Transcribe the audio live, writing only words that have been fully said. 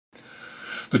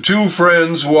The two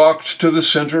friends walked to the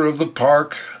center of the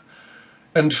park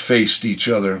and faced each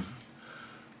other.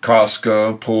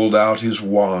 Koska pulled out his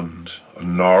wand, a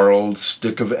gnarled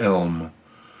stick of elm.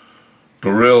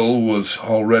 Goril was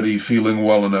already feeling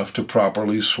well enough to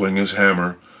properly swing his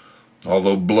hammer,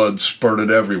 although blood spurted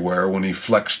everywhere when he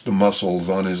flexed the muscles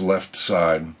on his left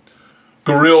side.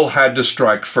 Goril had to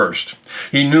strike first.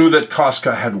 He knew that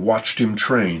Koska had watched him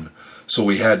train, so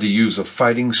he had to use a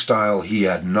fighting style he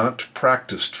had not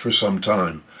practiced for some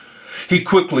time. He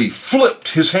quickly flipped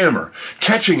his hammer,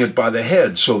 catching it by the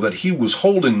head so that he was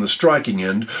holding the striking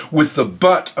end with the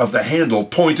butt of the handle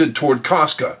pointed toward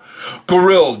Koska.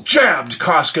 Goril jabbed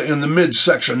Koska in the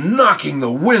midsection, knocking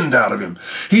the wind out of him.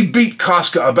 He beat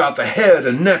Koska about the head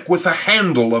and neck with the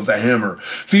handle of the hammer,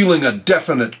 feeling a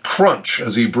definite crunch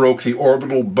as he broke the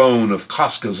orbital bone of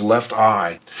Koska's left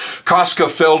eye. Koska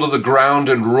fell to the ground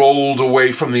and rolled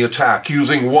away from the attack,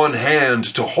 using one hand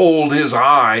to hold his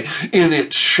eye in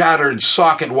its shattered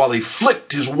socket while he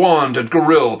flicked his wand at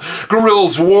Goril.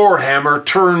 Goril's warhammer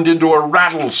turned into a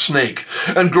rattlesnake,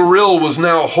 and Goril was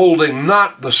now holding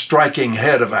not the striking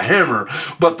head of a hammer,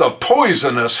 but the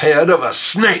poisonous head of a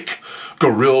snake.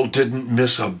 Goril didn't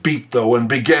miss a beat, though, and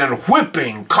began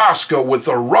whipping Koska with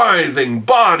the writhing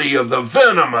body of the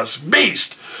venomous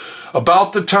beast.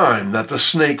 About the time that the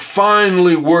snake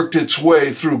finally worked its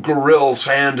way through Goril's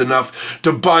hand enough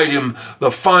to bite him,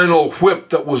 the final whip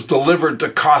that was delivered to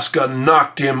Koska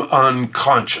knocked him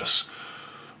unconscious.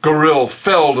 Goril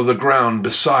fell to the ground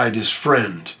beside his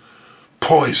friend,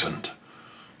 poisoned.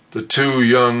 The two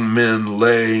young men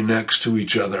lay next to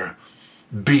each other,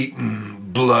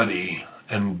 beaten, bloody,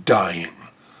 and dying.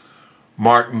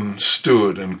 Martin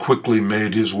stood and quickly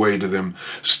made his way to them,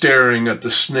 staring at the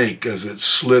snake as it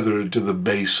slithered to the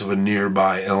base of a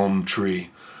nearby elm tree.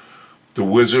 The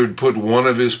wizard put one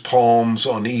of his palms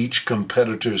on each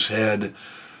competitor's head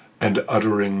and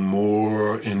uttering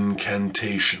more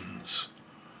incantations.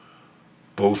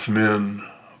 Both men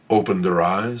opened their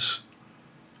eyes,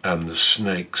 and the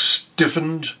snake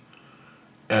stiffened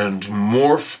and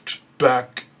morphed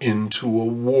back into a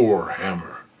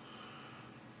warhammer.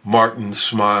 Martin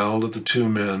smiled at the two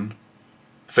men,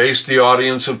 faced the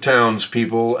audience of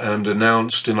townspeople, and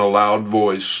announced in a loud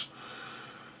voice,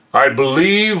 "I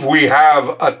believe we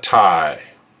have a tie."